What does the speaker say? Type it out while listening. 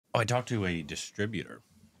I talked to a distributor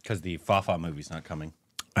because the Fafa movie's not coming.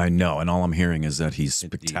 I know, and all I'm hearing is that he's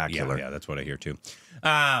spectacular. Yeah, that's what I hear too.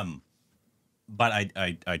 But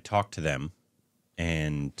I talked to them,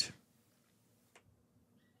 and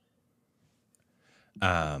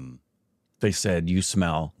they said you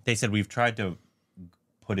smell. They said we've tried to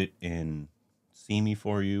put it in See Me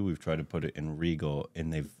For You. We've tried to put it in Regal,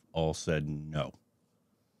 and they've all said no.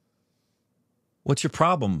 What's your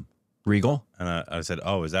problem, Regal? And I said,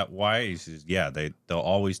 "Oh, is that why?" He says, "Yeah, they'll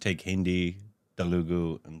always take Hindi,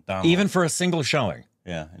 Telugu, and Tamil, Even for a single showing."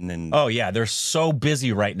 Yeah, and then oh yeah, they're so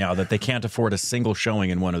busy right now that they can't afford a single showing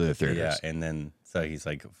in one of their theaters. Yeah, and then so he's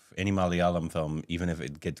like, any Malayalam film, even if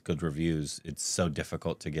it gets good reviews, it's so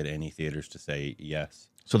difficult to get any theaters to say yes.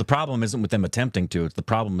 So the problem isn't with them attempting to; the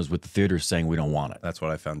problem is with the theaters saying we don't want it. That's what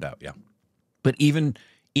I found out. Yeah, but even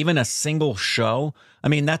a single show, I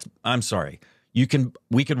mean, I'm sorry.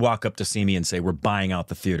 We could walk up to See Me and say, we're buying out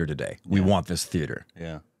the theater today. We want this theater.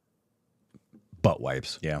 Yeah. Butt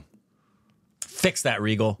wipes. Yeah. Fix that,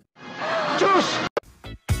 Regal.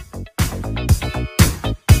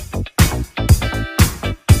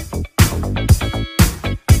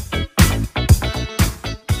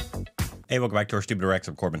 Hey, welcome back to our Stupid Rex.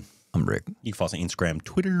 I'm Corbin. I'm Rick. You can follow us on Instagram,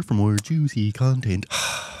 Twitter for more juicy content.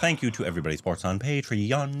 Thank you to everybody sports on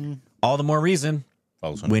Patreon. All the more reason.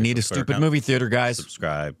 We need a stupid movie theater, guys.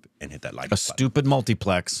 Subscribe and hit that like button. button. Stupid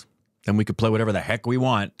multiplex. Then we could play whatever the heck we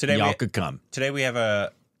want. Today y'all could come. Today we have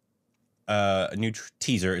a new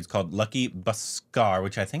teaser. It's called Lucky Baskhar,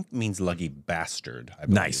 which I think means lucky bastard. I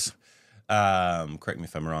believe. Nice. Correct me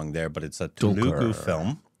if I'm wrong there, but it's a Telugu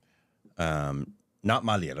film. Not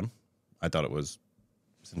Malayalam. I thought it was,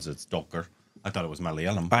 since it's Dulquer, I thought it was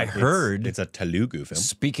Malayalam. I heard it's a Telugu film.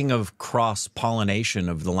 Speaking of cross-pollination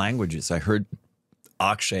of the languages, I heard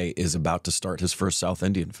Akshay is about to start his first South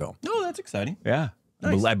Indian film. Oh, that's exciting. Yeah.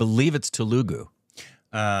 Nice. I believe it's Telugu.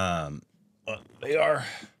 They are,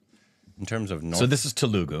 in terms of North. So this is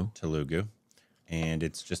Telugu. Telugu. And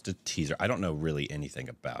it's just a teaser. I don't know really anything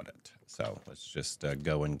about it. So let's just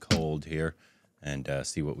go in cold here and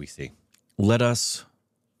see what we see. Let us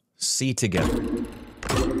see together.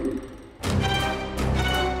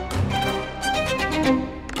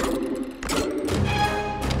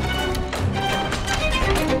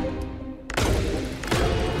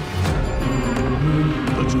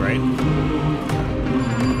 Looks great.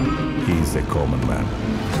 He's a common man.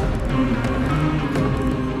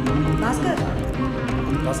 Baskhar.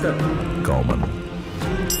 Baskhar. Common.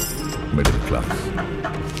 Middle class.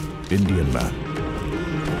 Indian man.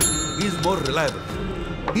 He's more reliable.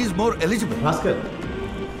 He's more eligible. Baskhar.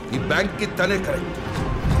 He bank ki tane correct.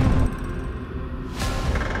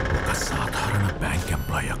 ఒక సాధారణ bank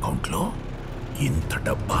employee account లో ఇంత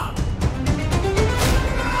డబ్బా.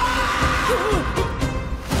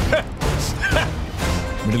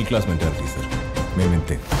 Middle class mentality sir.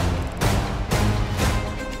 మేమింతే.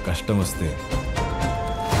 కష్టం వస్తే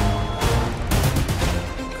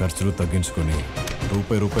ఖర్చులు తగ్గించుకొని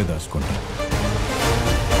రూపాయి దాచుకుంటాం.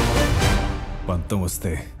 పంతం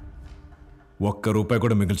వస్తే ₹1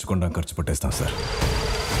 కూడా మిగిల్చకుండా ఖర్చు పెట్టేస్తాం సార్.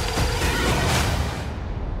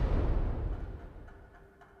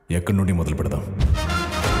 ఎక్కడి నుండి మొదలు పెడదాం?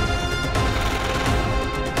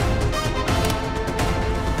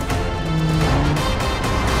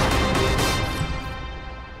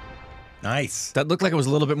 Nice. That looked like it was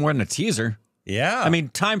a little bit more than a teaser. Yeah. I mean,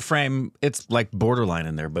 time frame, it's like borderline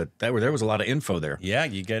in there, but there was a lot of info there. Yeah,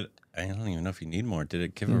 you get, I don't even know if you need more. Did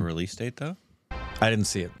it give a release date, though? I didn't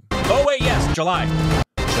see it. Oh, wait, yes, July.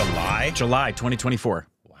 July 2024.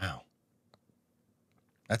 Wow.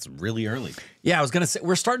 That's really early. Yeah, I was going to say,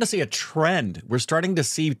 we're starting to see a trend. We're starting to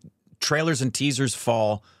see trailers and teasers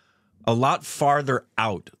fall a lot farther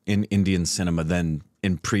out in Indian cinema than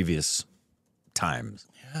in previous times.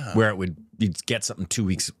 Yeah. Where you'd get something 2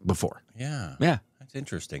 weeks before. Yeah. Yeah. That's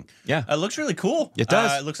interesting. Yeah. It looks really cool. It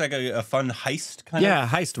does. It looks like a fun heist kind of. Yeah,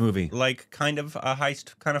 heist movie. Like kind of a heist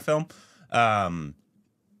kind of film.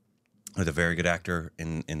 With a very good actor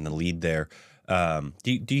in the lead there.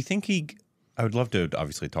 Do you think I would love to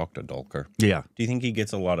obviously talk to Dulquer. Yeah. Do you think he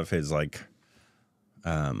gets a lot of his like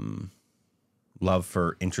love for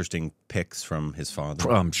interesting picks from his father?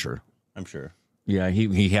 I'm sure. I'm sure. Yeah,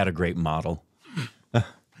 he had a great model.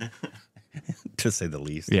 To say the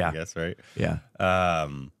least, Yeah. I guess, right? Yeah.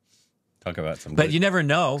 Talk about some But you never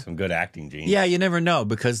know. Some good acting genes. Yeah, you never know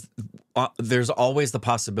because there's always the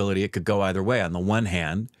possibility it could go either way. On the one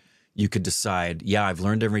hand, you could decide, yeah, I've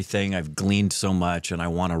learned everything, I've gleaned so much, and I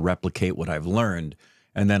want to replicate what I've learned.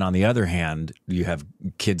 And then on the other hand, you have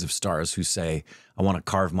kids of stars who say, I want to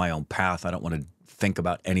carve my own path. I don't want to think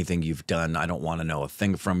about anything you've done. I don't want to know a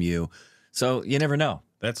thing from you. So you never know.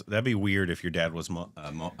 That'd be weird if your dad was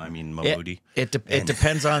Maudi. It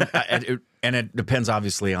depends on, and it depends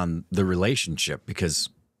obviously on the relationship, because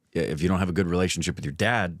if you don't have a good relationship with your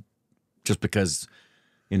dad, just because,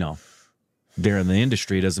 you know, they're in the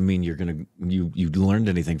industry doesn't mean you learned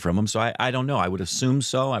anything from them. So I don't know. I would assume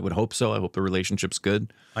so. I would hope so. I hope the relationship's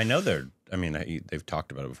good. I know they've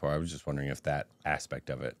talked about it before. I was just wondering if that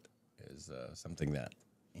aspect of it is something that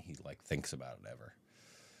he like thinks about it ever.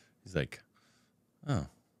 He's like, oh,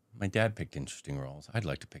 my dad picked interesting roles. I'd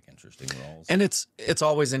like to pick interesting roles. And it's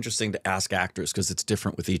always interesting to ask actors, because it's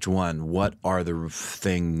different with each one. What are the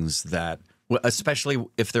things that, especially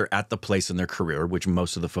if they're at the place in their career, which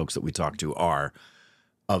most of the folks that we talk to are,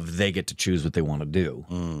 of they get to choose what they want to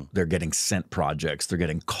do. They're getting sent projects. They're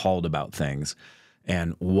getting called about things,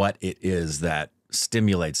 and what it is that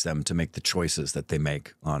stimulates them to make the choices that they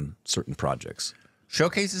make on certain projects.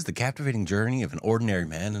 Showcases the captivating journey of an ordinary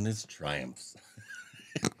man and his triumphs.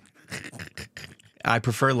 I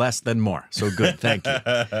prefer less than more. So good. Thank you.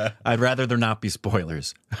 I'd rather there not be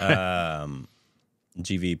spoilers.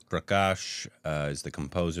 G.V. Prakash is the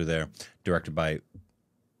composer there. Directed by...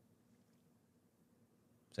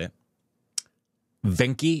 Say it.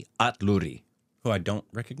 Venki Atluri. Who I don't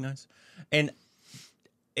recognize. And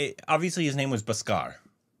obviously his name was Baskhar.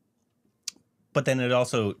 But then it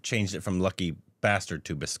also changed it from Lucky Bastard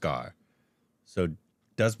to Baskhar. So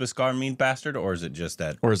does Baskhar mean bastard, or is it just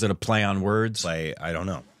that... Or is it a play on words? I don't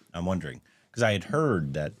know. I'm wondering. Because I had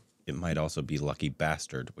heard that it might also be Lucky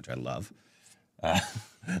Bastard, which I love.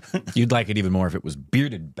 You'd like it even more if it was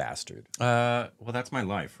Bearded Bastard. Well, that's my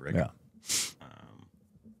life, Rick. Yeah.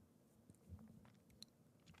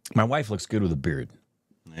 My wife looks good with a beard.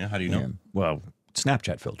 Yeah, how do you know? Yeah. Well,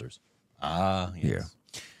 Snapchat filters. Ah, yes.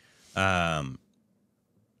 Yeah.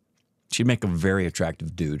 She'd make a very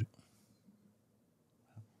attractive dude.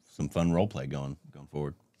 Some fun role play going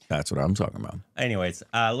forward. That's what I'm talking about. Anyways,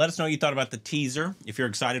 let us know what you thought about the teaser. If you're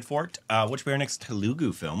excited for it, what should be our next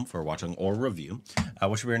Telugu film for watching or review?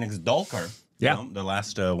 What should be our next Dulquer film? The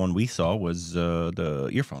last one we saw was the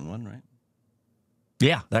earphone one, right?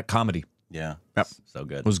 Yeah, that comedy. Yeah. Yep. So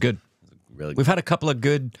good. It was good. Really good. We've had a couple of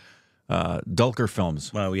good Dulquer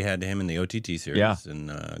films. Well, we had him in the OTT series and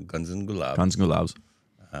Guns and Gulabs. Guns and Gulabs.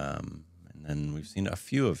 And then we've seen a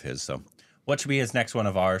few of his. So what should be his next one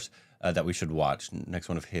of ours that we should watch? Next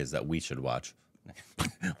one of his that we should watch.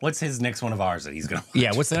 What's his next one of ours that he's going to watch?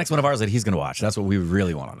 Yeah, what's the next one of ours that he's going to watch? That's what we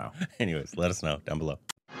really want to know. Anyways, let us know down below.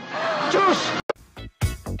 Juice!